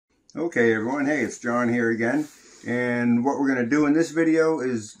Okay everyone, hey, it's John here again, and what we're going to do in this video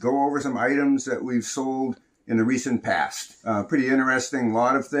is go over some items that we've sold in the recent past. Pretty interesting,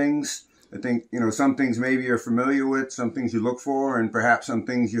 lot of things. I think, some things maybe you're familiar with, some things you look for, and perhaps some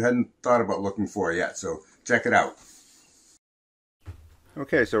things you hadn't thought about looking for yet, so check it out.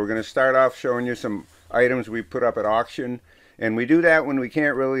 Okay, so we're going to start off showing you some items we put up at auction, and we do that when we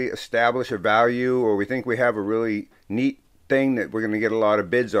can't really establish a value or we think we have a really neat thing that we're going to get a lot of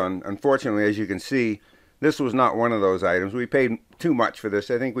bids on. Unfortunately, as you can see, this was not one of those items. We paid too much for this.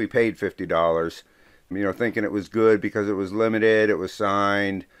 I think we paid $50, thinking it was good because it was limited, it was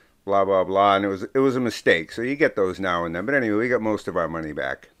signed, blah blah blah, and it was a mistake. So you get those now and then, but anyway, we got most of our money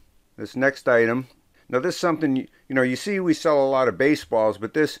back. This next item, now this is something, you see we sell a lot of baseballs,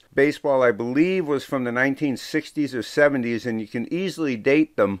 but this baseball I believe was from the 1960s or 70s, and you can easily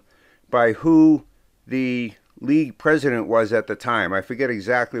date them by who the league president was at the time. I forget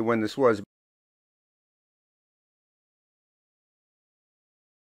exactly when this was.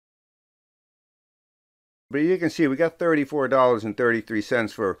 But you can see we got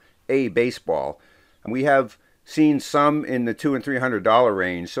 $34.33 for a baseball. And we have seen some in the $200 and $300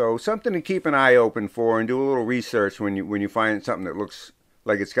 range. So something to keep an eye open for and do a little research when you find something that looks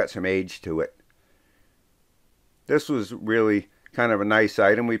like it's got some age to it. This was really kind of a nice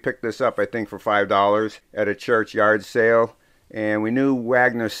item. We picked this up, I think, for $5 at a church yard sale, and we knew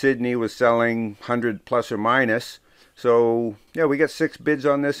Wagner Sydney was selling 100 plus or minus, so yeah, we got 6 bids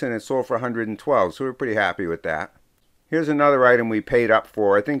on this and it sold for 112, so we're pretty happy with that. Here's another item we paid up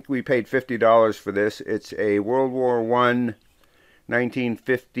for. I think we paid $50 for this. It's a World War I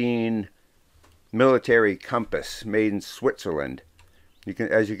 1915 military compass made in Switzerland.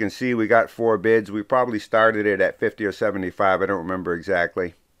 As you can see, we got 4 bids. We probably started it at 50 or 75. I don't remember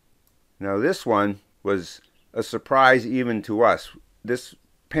exactly. Now this one was a surprise even to us. This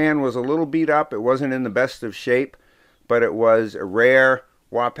pan was a little beat up. It wasn't in the best of shape, but it was a rare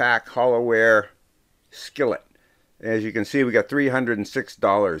Wapak hollowware skillet. As you can see, we got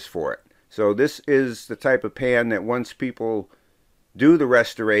 $306 for it. So this is the type of pan that once people do the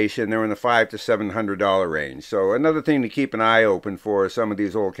restoration, they're in the $500 to $700 range. So another thing to keep an eye open for is some of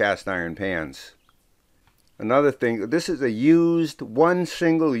these old cast iron pans. Another thing, this is one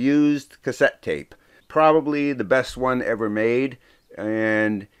single used cassette tape. Probably the best one ever made.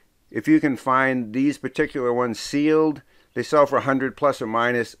 And if you can find these particular ones sealed, they sell for 100 plus or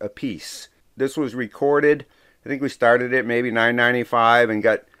minus a piece. This was recorded, I think we started it maybe $9.95 and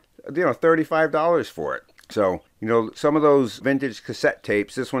got $35 for it. So, some of those vintage cassette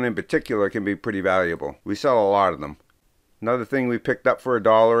tapes, this one in particular, can be pretty valuable. We sell a lot of them. Another thing we picked up for $1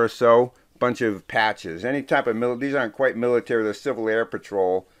 or so, a bunch of patches. Any type of these aren't quite military, they're Civil Air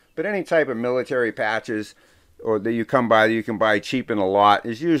Patrol, but any type of military patches or that you come by that you can buy cheap in a lot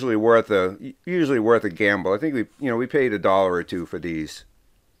is usually worth a gamble. I think we paid $1 or $2 for these.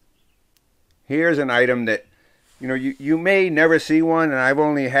 Here's an item that you may never see one, and I've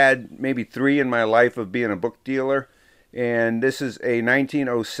only had maybe 3 in my life of being a book dealer. And this is a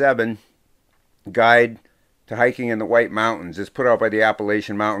 1907 guide to hiking in the White Mountains. It's put out by the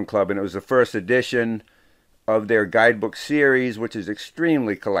Appalachian Mountain Club, and it was the first edition of their guidebook series, which is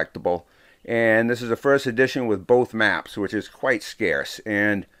extremely collectible. And this is the first edition with both maps, which is quite scarce.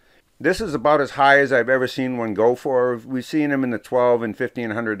 And this is about as high as I've ever seen one go for. We've seen them in the $1,200 and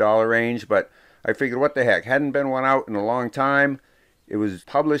 $1,500 range, but I figured, what the heck, hadn't been one out in a long time. It was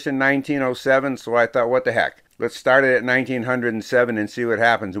published in 1907, so I thought, what the heck, let's start it at 1907 and see what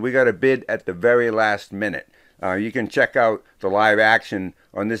happens. And we got a bid at the very last minute. You can check out the live action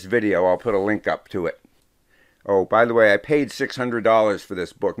on this video. I'll put a link up to it. Oh, by the way, I paid $600 for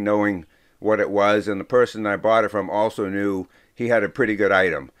this book, knowing what it was, and the person I bought it from also knew he had a pretty good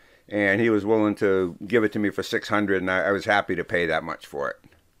item, and he was willing to give it to me for $600, and I was happy to pay that much for it.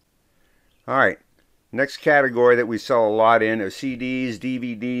 Alright, next category that we sell a lot in are CDs,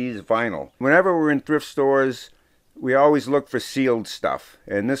 DVDs, vinyl. Whenever we're in thrift stores, we always look for sealed stuff.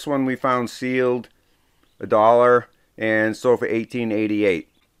 And this one we found sealed, $1, and sold for $18.88.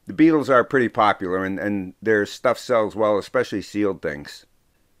 The Beatles are pretty popular, and their stuff sells well, especially sealed things.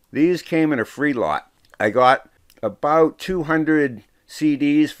 These came in a free lot. I got about 200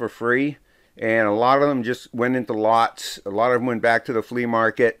 CDs for free, and a lot of them just went into lots. A lot of them went back to the flea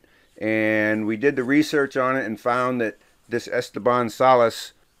market. And we did the research on it and found that this Esteban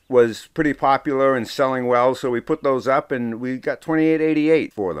Salas was pretty popular and selling well, so we put those up and we got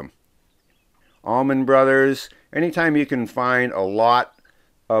 $28.88 for them. Allman Brothers, anytime you can find a lot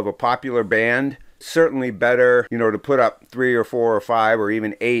of a popular band, certainly better, to put up 3 or 4 or 5 or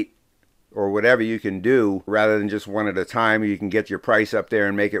even 8 or whatever you can do rather than just one at a time. You can get your price up there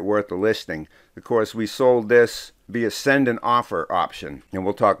and make it worth the listing. Of course, we sold this via send an offer option, and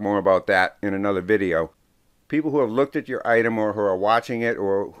we'll talk more about that in another video. People who have looked at your item or who are watching it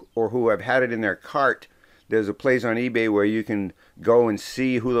or who have had it in their cart, there's a place on eBay where you can go and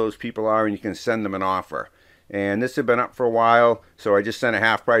see who those people are and you can send them an offer. And this had been up for a while, so I just sent a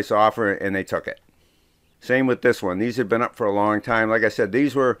half price offer and they took it. Same with this one. These had been up for a long time. Like I said,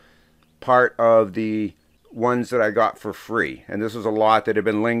 these were part of the ones that I got for free. And this was a lot that had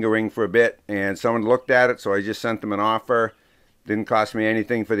been lingering for a bit, and someone looked at it, so I just sent them an offer. Didn't cost me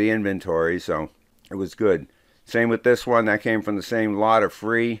anything for the inventory, so it was good. Same with this one. That came from the same lot of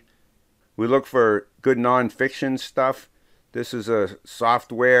free. We look for good non-fiction stuff. This is a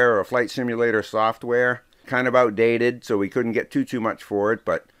software, a flight simulator software. Kind of outdated, so we couldn't get too much for it,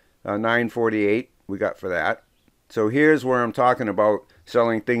 but $9.48 we got for that. So here's where I'm talking about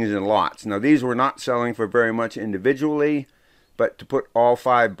selling things in lots. Now these were not selling for very much individually, but to put all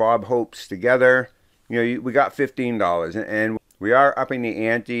 5 Bob Hopes together, you know, we got $15, and we are upping the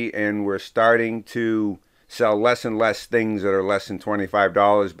ante, and we're starting to sell less and less things that are less than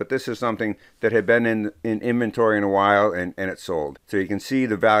 $25, but this is something that had been in inventory in a while, and it sold. So you can see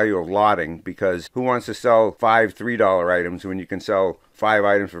the value of lotting, because who wants to sell 5 $3 items when you can sell 5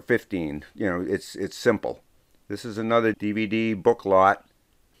 items for $15? You know, it's simple. This is another DVD book lot.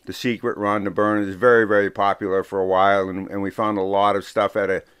 The Secret, Rhonda Byrne, is very, very popular for a while, and we found a lot of stuff at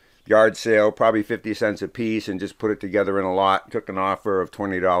a yard sale, probably 50 cents a piece, and just put it together in a lot. Took an offer of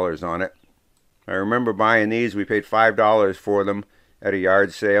 $20 on it. I remember buying these. We paid $5 for them at a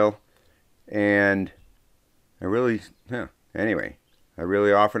yard sale, and I really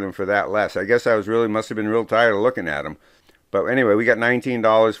offered them for that less. I guess I must have been real tired of looking at them. But anyway, we got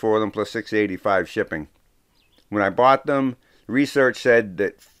 $19 for them plus $6.85 shipping. When I bought them, research said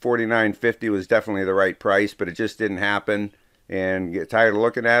that $49.50 was definitely the right price, but it just didn't happen. And get tired of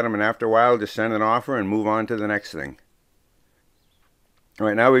looking at them, and after a while, just send an offer and move on to the next thing. All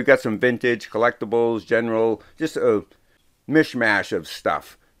right, now we've got some vintage, collectibles, general, just a mishmash of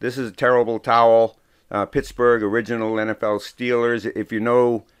stuff. This is a terrible towel, Pittsburgh original NFL Steelers. If you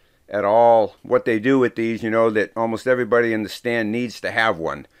know at all what they do with these, you know that almost everybody in the stand needs to have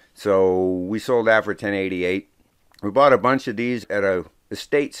one. So we sold that for $10.88. We bought a bunch of these at a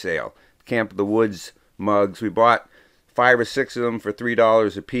estate sale, Camp of the Woods mugs. We bought 5 or 6 of them for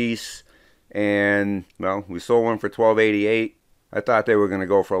 $3 a piece, and well, we sold one for $12.88. I thought they were going to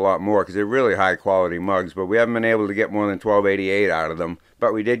go for a lot more because they're really high quality mugs, but we haven't been able to get more than $12.88 out of them.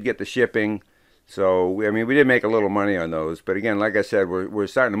 But we did get the shipping, so we did make a little money on those. But again, like I said, we're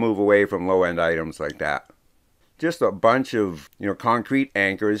starting to move away from low end items like that. Just a bunch of concrete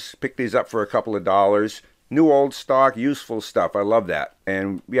anchors. Picked these up for a couple of dollars. New old stock, useful stuff. I love that.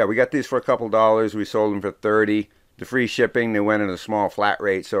 And yeah, we got these for a couple of dollars. We sold them for $30. The free shipping, they went in a small flat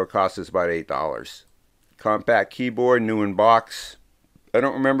rate, so it cost us about $8. Compact keyboard, new in box. I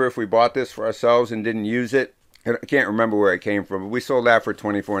don't remember if we bought this for ourselves and didn't use it. I can't remember where it came from, but we sold that for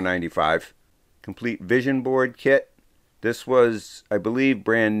 $24.95. Complete vision board kit. This was, I believe,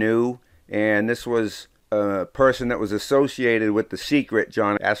 brand new, and this was a person that was associated with The Secret,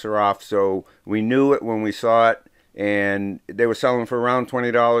 John Asseroff, so we knew it when we saw it, and they were selling for around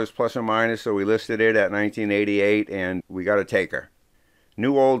 $20 plus or minus, so we listed it at $19.88, and we got a taker.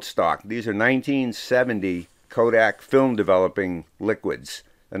 New old stock. These are 1970 Kodak film developing liquids,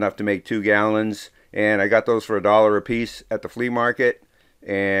 enough to make 2 gallons, and I got those for $1 a piece at the flea market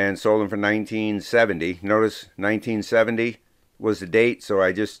and sold them for $19.70. Notice 1970 was the date, so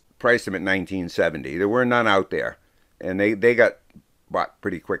I just priced them at $19.70. There were none out there, and they got bought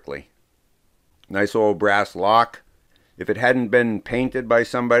pretty quickly. Nice old brass lock. If it hadn't been painted by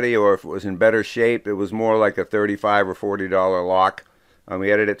somebody, or if it was in better shape, it was more like a $35 or $40 lock. We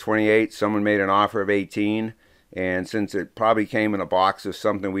had it at $28. Someone made an offer of $18, and since it probably came in a box of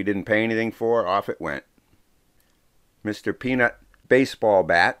something we didn't pay anything for, off it went. Mr. Peanut baseball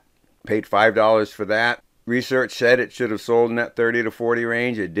bat. Paid $5 for that. Research said it should have sold in that 30 to 40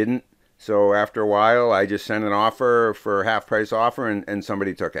 range. It didn't. So after a while, I just sent an offer for a half price offer, and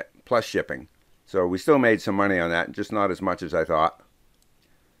somebody took it, plus shipping. So we still made some money on that, just not as much as I thought.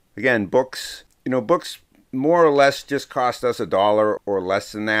 Again, books. Books more or less just cost us $1 or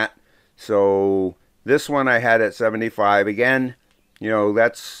less than that. So this one I had at $75. Again,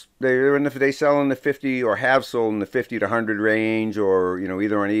 they sell in the 50 or have sold in the 50 to 100 range, or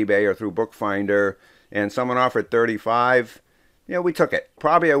either on eBay or through Bookfinder. And someone offered $35. We took it.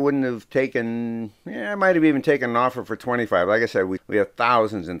 Probably I wouldn't have taken. I might have even taken an offer for $25. Like I said, we have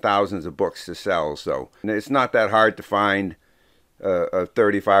thousands and thousands of books to sell, so it's not that hard to find a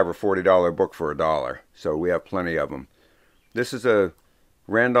 $35 or $40 book for $1. So we have plenty of them. This is a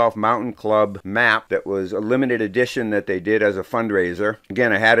Randolph Mountain Club map that was a limited edition that they did as a fundraiser.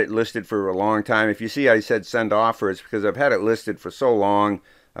 Again, I had it listed for a long time. If you see I said send offer, it's because I've had it listed for so long.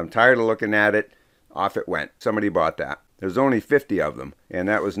 I'm tired of looking at it. Off it went. Somebody bought that. There's only 50 of them, and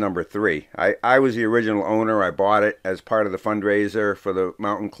that was number 3. I was the original owner. I bought it as part of the fundraiser for the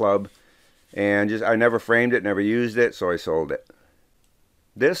Mountain Club, and I never framed it, never used it, so I sold it.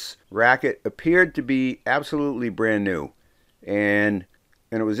 This racket appeared to be absolutely brand new, and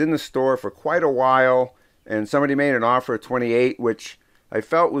it was in the store for quite a while, and somebody made an offer of $28, which I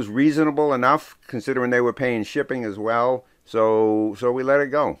felt was reasonable enough considering they were paying shipping as well, so we let it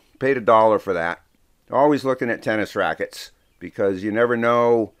go. Paid $1 for that. Always looking at tennis rackets because you never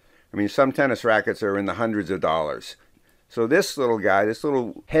know. I mean, some tennis rackets are in the hundreds of dollars. So this little guy, this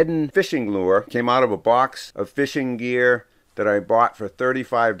little Hedden fishing lure, came out of a box of fishing gear that I bought for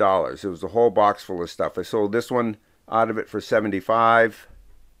 $35. It was a whole box full of stuff. I sold this one out of it for $75,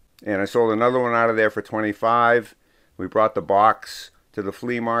 and I sold another one out of there for $25. We brought the box to the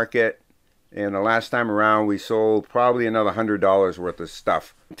flea market, and the last time around we sold probably another $100 worth of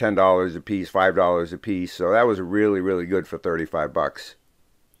stuff. $10 a piece, $5 a piece. So that was really, really good for 35 bucks.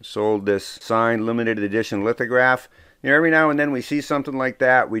 Sold this signed limited edition lithograph. You know, every now and then we see something like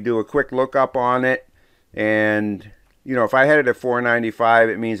that. We do a quick look up on it, and you know, if I had it at $4.95,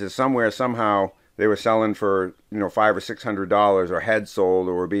 it means that somewhere, somehow, they were selling for, you know, $500 or $600, or had sold,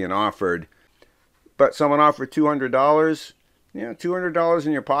 or were being offered. But someone offered $200. You know, $200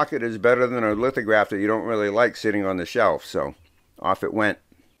 in your pocket is better than a lithograph that you don't really like sitting on the shelf. So off it went.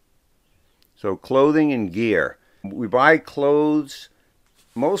 So clothing and gear. We buy clothes.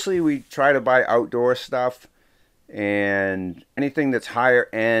 Mostly we try to buy outdoor stuff, and anything that's higher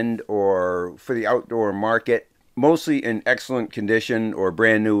end or for the outdoor market. Mostly in excellent condition or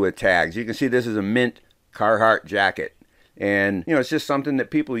brand new with tags. You can see this is a mint Carhartt jacket. And, you know, it's just something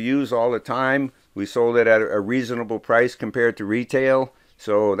that people use all the time. We sold it at a reasonable price compared to retail.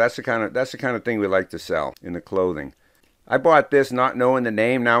 So that's the kind of thing we like to sell in the clothing. I bought this not knowing the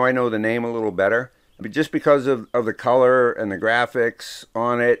name. Now I know the name a little better. But just because of the color and the graphics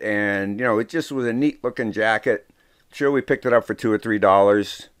on it. And, you know, it just was a neat looking jacket. Sure, we picked it up for $2 or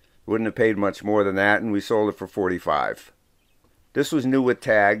 $3. Wouldn't have paid much more than that, and we sold it for $45. This was new with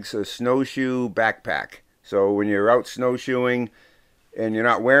tags, a snowshoe backpack. So when you're out snowshoeing and you're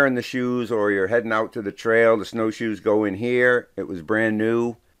not wearing the shoes, or you're heading out to the trail, the snowshoes go in here. It was brand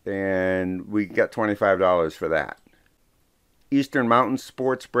new, and we got $25 for that. Eastern Mountain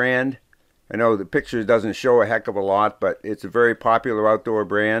Sports brand. I know the picture doesn't show a heck of a lot, but it's a very popular outdoor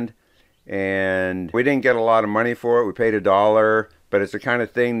brand, and we didn't get a lot of money for it. We paid $1. But it's the kind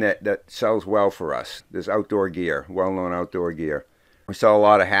of thing that sells well for us, this outdoor gear, well-known outdoor gear. We sell a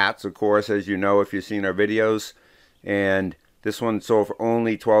lot of hats, of course, as you know if you've seen our videos. And this one sold for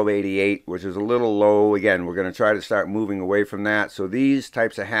only $12.88, which is a little low. Again, we're going to try to start moving away from that. So these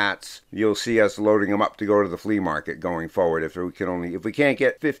types of hats, you'll see us loading them up to go to the flea market going forward. If we can't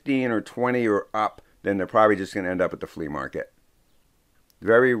get 15 or 20 or up, then they're probably just going to end up at the flea market.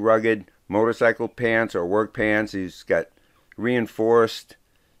 Very rugged motorcycle pants or work pants. He's got reinforced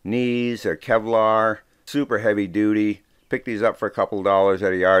knees, or Kevlar, super heavy duty. Picked these up for a couple dollars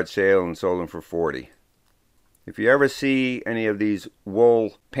at a yard sale and sold them for $40. If you ever see any of these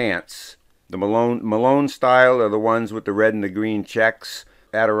wool pants, the Malone style are the ones with the red and the green checks.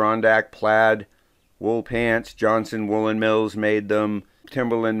 Adirondack plaid wool pants. Johnson Woolen Mills made them.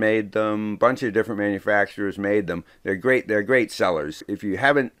 Timberland made them. A bunch of different manufacturers made them. They're great sellers. If you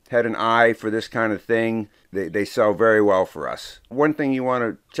haven't had an eye for this kind of thing, they sell very well for us. One thing you want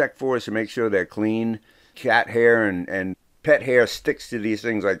to check for is to make sure they're clean. Cat hair and pet hair sticks to these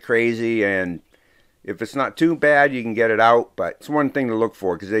things like crazy, and if it's not too bad, you can get it out, but it's one thing to look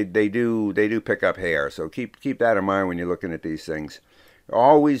for because they do pick up hair. So keep that in mind when you're looking at these things.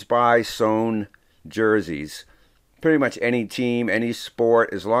 Always buy sewn jerseys. Pretty much any team, any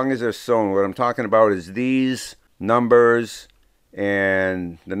sport, as long as they're sewn. What I'm talking about is these numbers,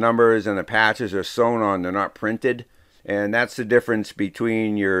 and the numbers and the patches are sewn on, they're not printed. And that's the difference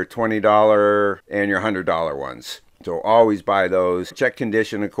between your $20 and your $100 ones. So always buy those. Check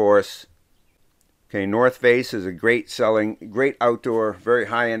condition, of course. Okay, North Face is a great outdoor, very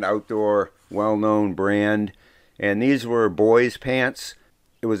high-end outdoor, well-known brand. And these were boys' pants.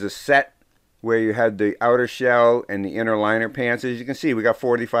 It was a set where you had the outer shell and the inner liner pants. As you can see, we got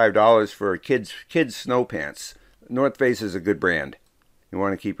 $45 for kids snow pants. North Face is a good brand. You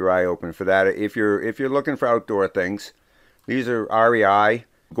want to keep your eye open for that. If you're looking for outdoor things, these are REI.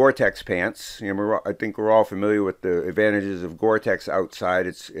 Gore-Tex pants. You know, I think we're all familiar with the advantages of Gore-Tex outside.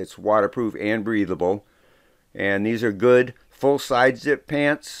 It's waterproof and breathable. And these are good. Full side zip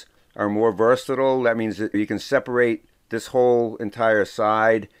pants are more versatile. That means that you can separate this whole entire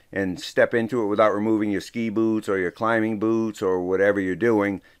side and step into it without removing your ski boots or your climbing boots or whatever you're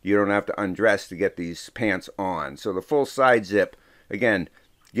doing. You don't have to undress to get these pants on. So the full side zip, again,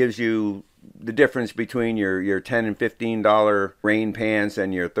 gives you the difference between your $10 and $15 rain pants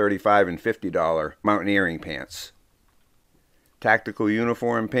and your $35 and $50 mountaineering pants. Tactical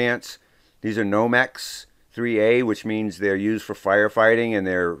uniform pants. These are Nomex 3A, which means they're used for firefighting and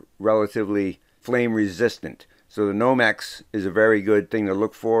they're relatively flame resistant. So the Nomex is a very good thing to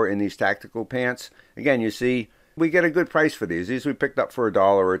look for in these tactical pants. Again, you see, we get a good price for these. These we picked up for $1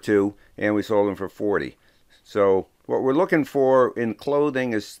 or $2 and we sold them for $40. So what we're looking for in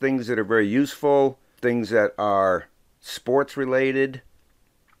clothing is things that are very useful, things that are sports related.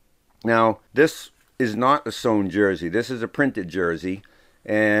 Now, this is not a sewn jersey. This is a printed jersey.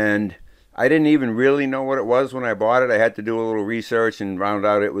 And I didn't even really know what it was when I bought it. I had to do a little research and found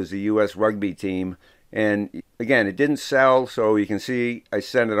out it was the U.S. rugby team. And again, it didn't sell, so you can see I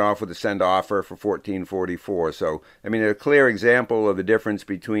sent it off with a send offer for $14.44. So, I mean, a clear example of the difference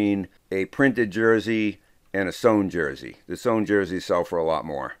between a printed jersey and a sewn jersey. The sewn jerseys sell for a lot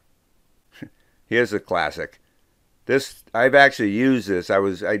more. Here's a classic. This, I've actually used this.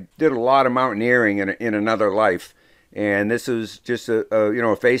 I did a lot of mountaineering in another life, and this is just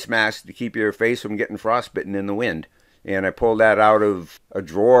a face mask to keep your face from getting frostbitten in the wind. And I pulled that out of a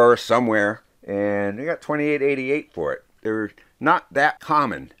drawer somewhere, and I got $28.88 for it. They're not that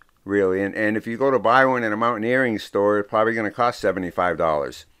common, really. And if you go to buy one in a mountaineering store, it's probably going to cost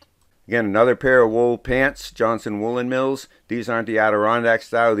 $75. Again, another pair of wool pants, Johnson Woolen Mills. These aren't the Adirondack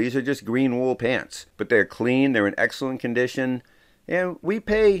style. These are just green wool pants. But they're clean. They're in excellent condition. And we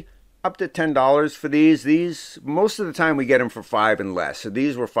pay up to $10 for these. These, most of the time we get them for $5 and less. So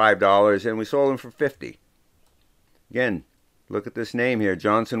these were $5 and we sold them for $50. Again, look at this name here,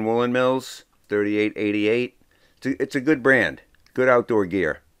 Johnson Woolen Mills, $38.88. It's a good brand, good outdoor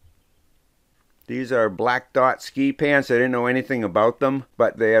gear. These are Black Dot ski pants. I didn't know anything about them,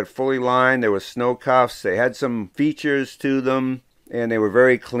 but they had fully lined. There was snow cuffs. They had some features to them, and they were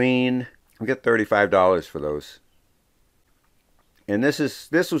very clean. We got $35 for those. And this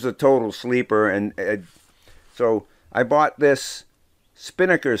was a total sleeper. And so I bought this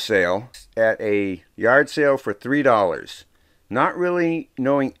Spinnaker sale at a yard sale for $3. Not really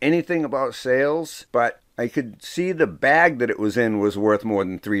knowing anything about sales, but I could see the bag that it was in was worth more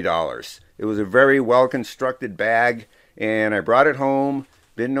than $3. It was a very well constructed bag, and I brought it home,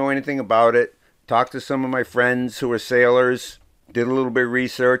 didn't know anything about it, talked to some of my friends who are sailors, did a little bit of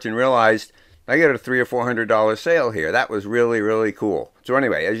research, and realized I got a $300 or $400 sale here. That was really, really cool. So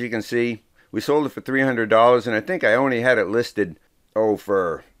anyway, as you can see, we sold it for $300, and I think I only had it listed,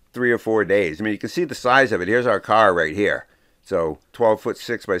 for 3 or 4 days. I mean, you can see the size of it. Here's our car right here. So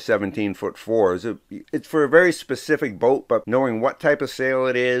 12'6" by 17'4". It's for a very specific boat, but knowing what type of sail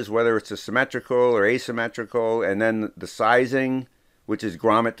it is, whether it's a symmetrical or asymmetrical, and then the sizing, which is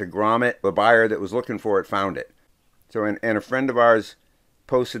grommet to grommet, the buyer that was looking for it found it. So, and a friend of ours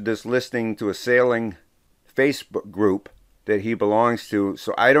posted this listing to a sailing Facebook group that he belongs to.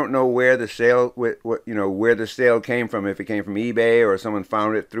 So I don't know where the sale, where the sale came from, if it came from eBay or someone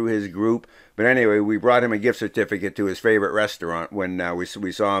found it through his group. But anyway, we brought him a gift certificate to his favorite restaurant when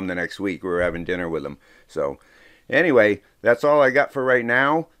we saw him the next week. We were having dinner with him. So anyway, that's all I got for right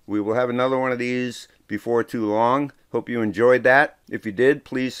now. We will have another one of these before too long. Hope you enjoyed that. If you did,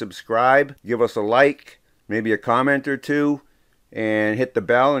 please subscribe, give us a like, maybe a comment or two, and hit the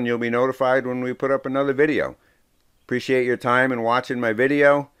bell and you'll be notified when we put up another video. Appreciate your time and watching my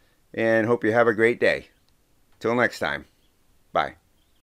video, and hope you have a great day. Till next time. Bye.